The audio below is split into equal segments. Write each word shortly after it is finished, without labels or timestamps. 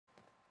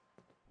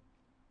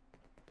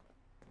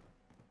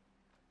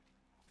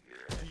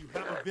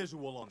a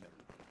visual on them.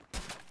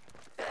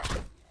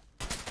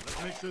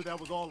 Let's make sure that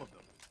was all of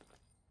them.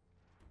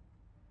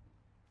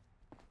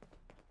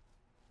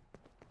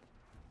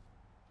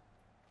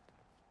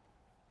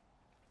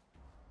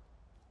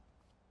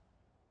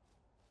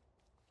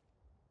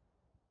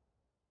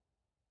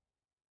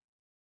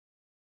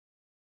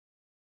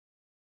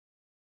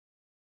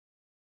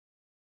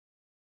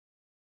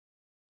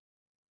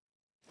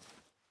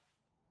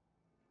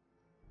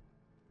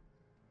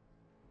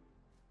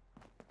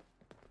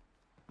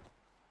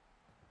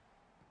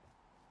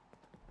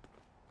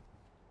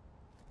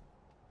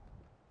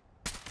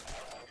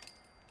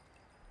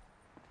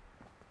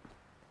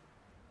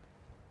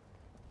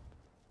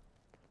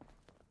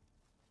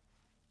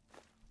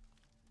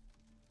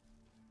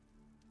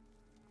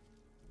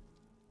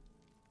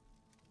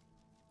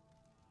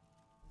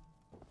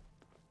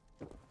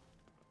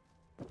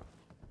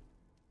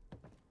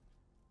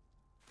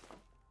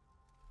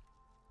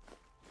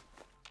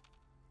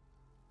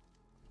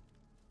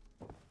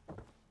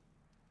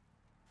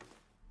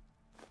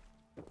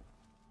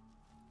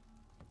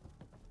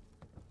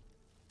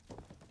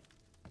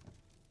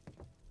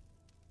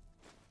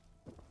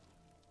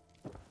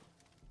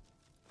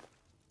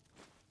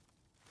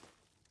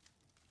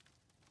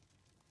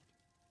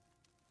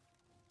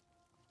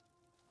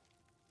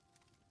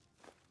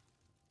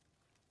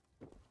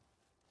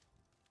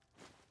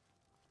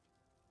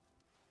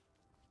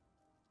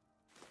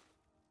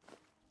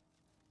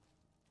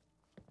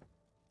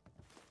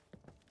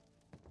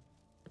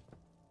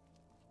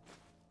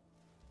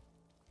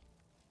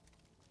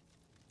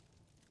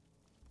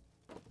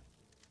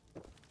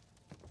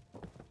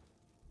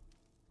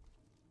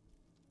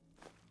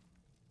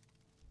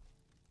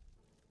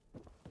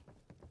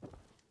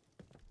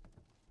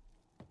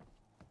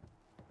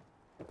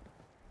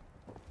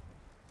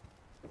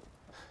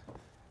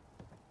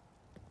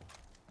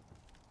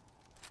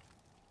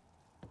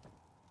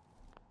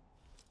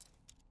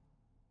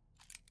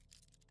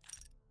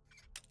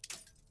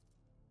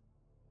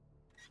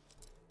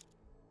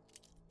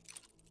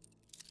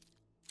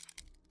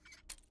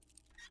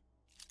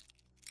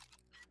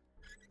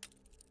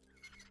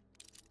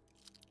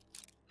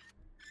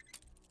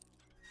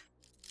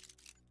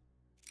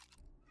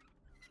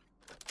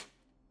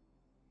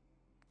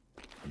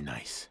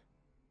 Nice.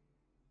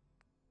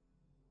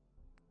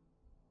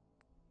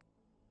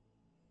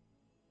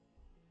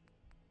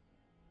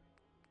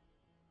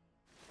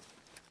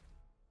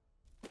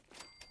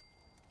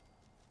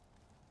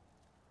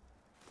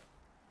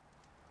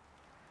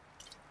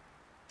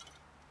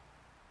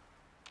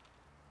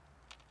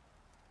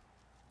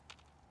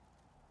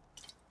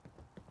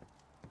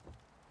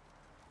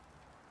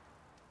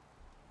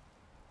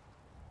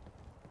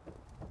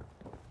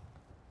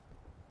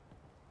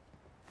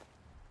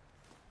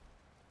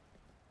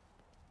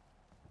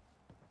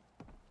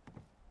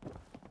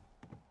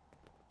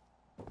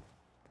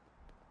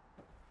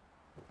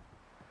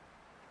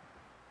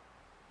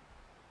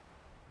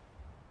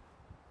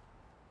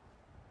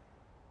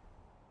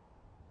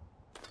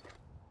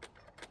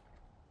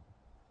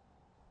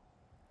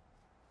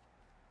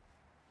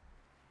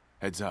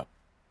 Heads up.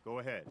 Go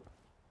ahead.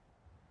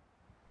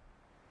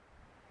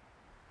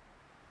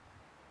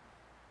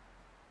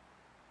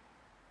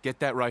 Get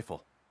that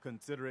rifle.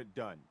 Consider it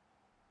done.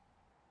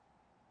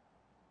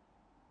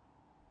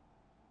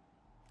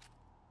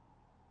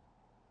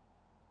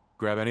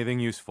 Grab anything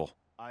useful.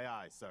 Aye,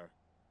 aye, sir.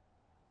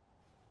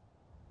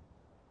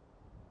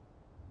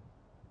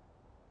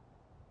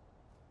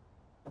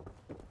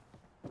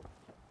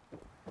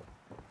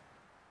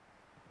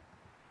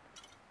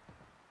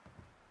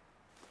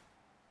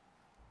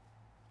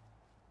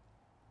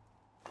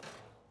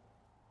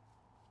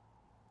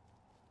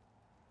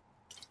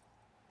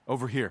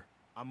 Over here.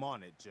 I'm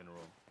on it,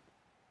 General.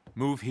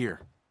 Move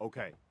here.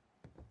 Okay,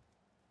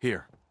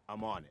 Here.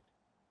 I'm on it.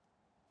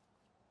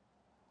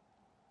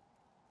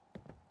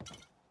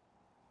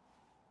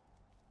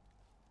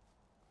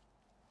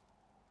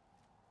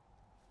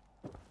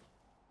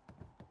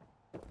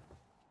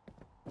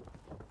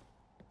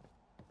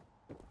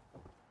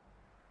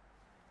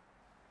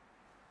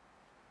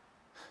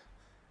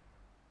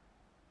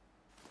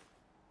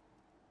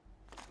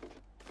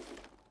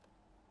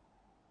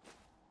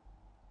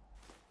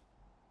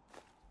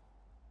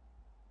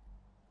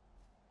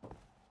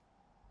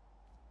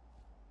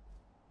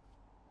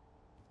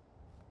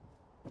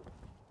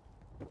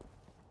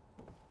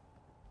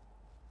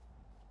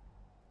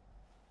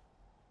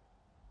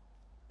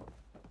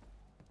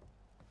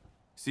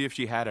 See if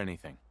she had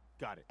anything.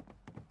 Got it.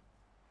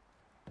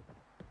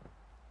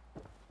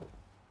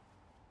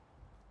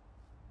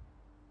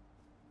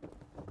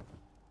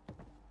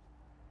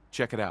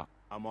 Check it out.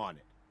 I'm on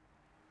it.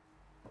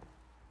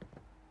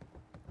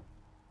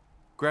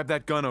 Grab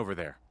that gun over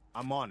there.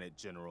 I'm on it,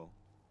 General.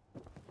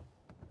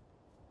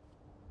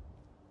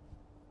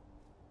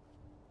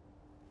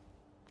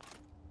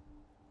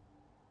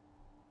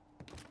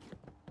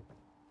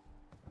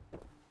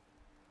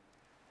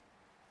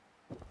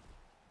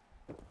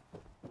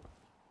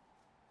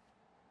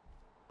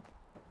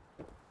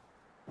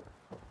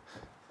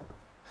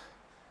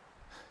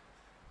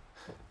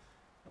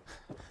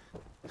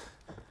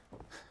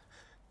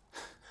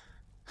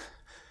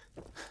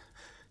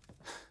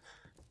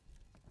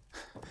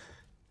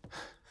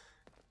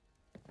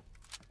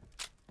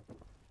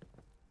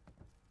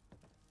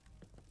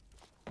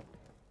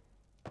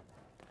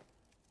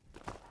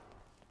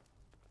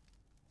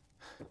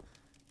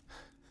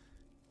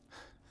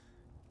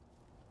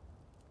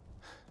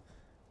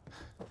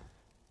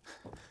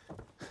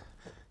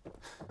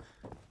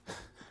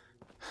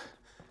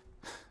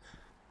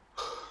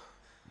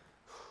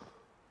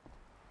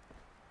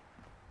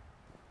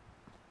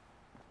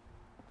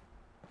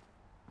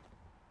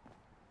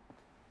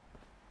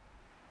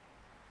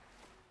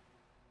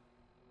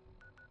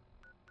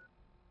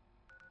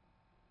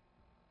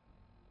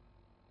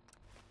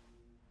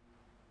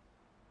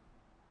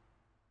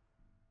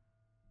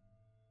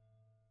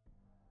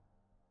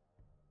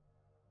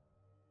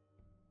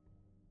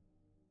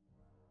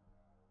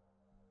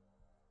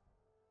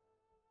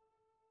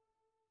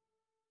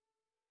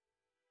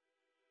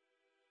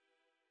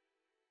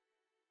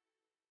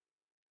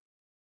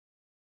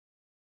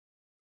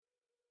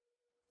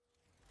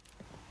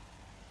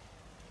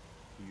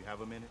 have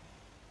a minute?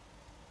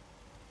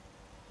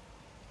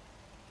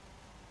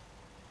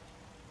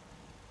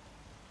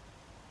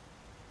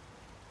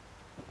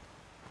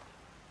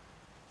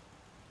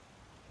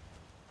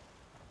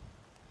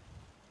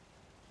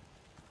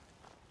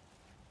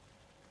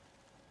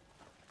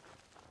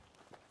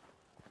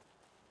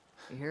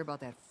 You hear about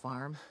that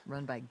farm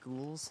run by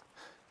ghouls?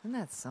 Isn't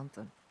that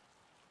something?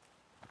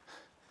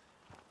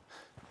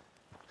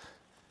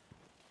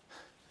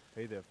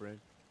 Hey there, friend.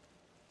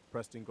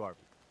 Preston Garvey,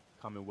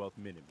 Commonwealth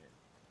Minutemen.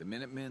 The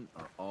Minutemen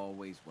are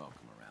always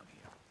welcome around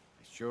here.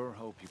 I sure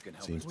hope you can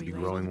help Seems us. to be Were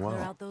you able growing to clear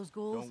well. out those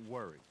ghouls? Don't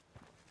worry.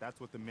 That's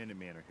what the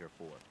Minutemen are here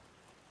for.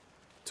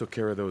 Took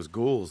care of those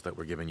ghouls that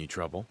were giving you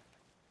trouble.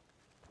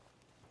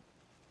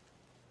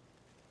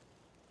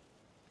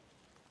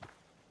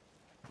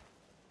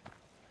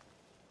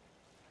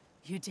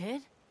 You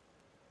did?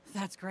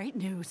 That's great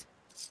news.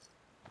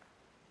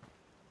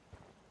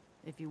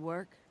 If you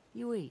work,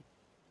 you eat.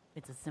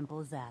 It's as simple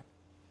as that.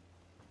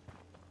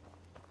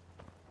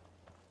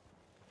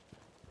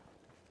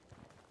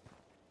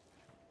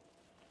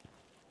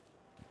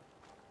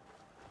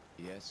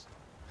 Yes?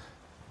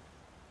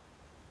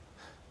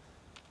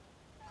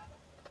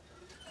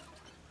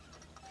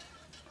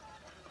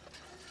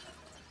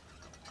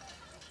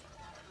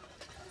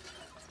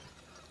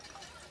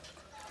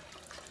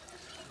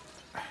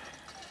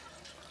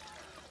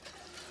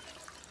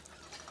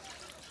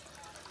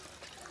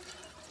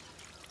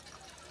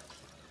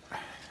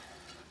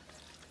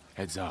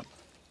 Heads up.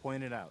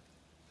 Point it out.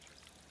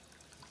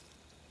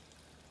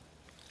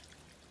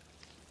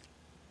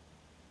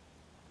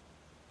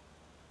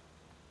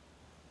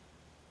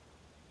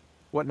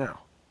 What now?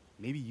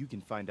 Maybe you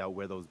can find out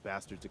where those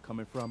bastards are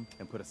coming from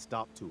and put a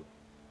stop to it.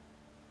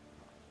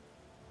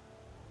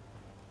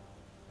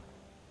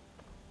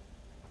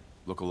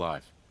 Look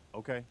alive.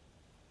 Okay.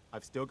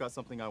 I've still got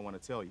something I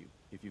want to tell you,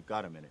 if you've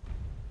got a minute.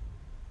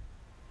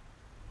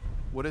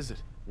 What is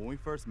it? When we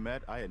first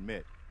met, I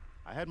admit,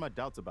 I had my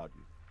doubts about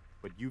you,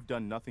 but you've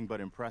done nothing but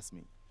impress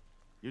me.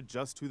 You're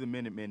just who the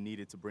Minutemen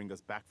needed to bring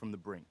us back from the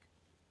brink.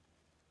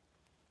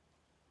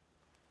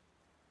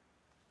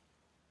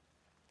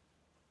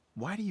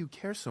 Why do you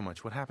care so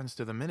much what happens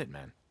to the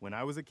Minutemen? When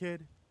I was a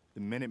kid,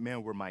 the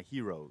Minutemen were my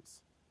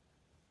heroes.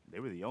 They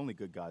were the only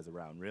good guys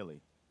around,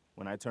 really.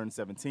 When I turned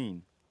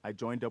 17, I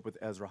joined up with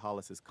Ezra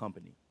Hollis's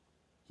company.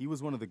 He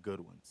was one of the good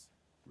ones.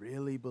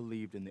 Really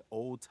believed in the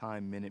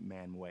old-time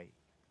Minuteman way.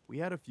 We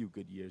had a few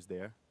good years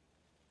there.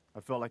 I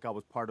felt like I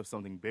was part of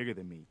something bigger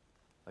than me,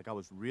 like I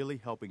was really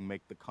helping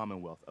make the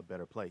Commonwealth a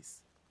better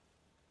place.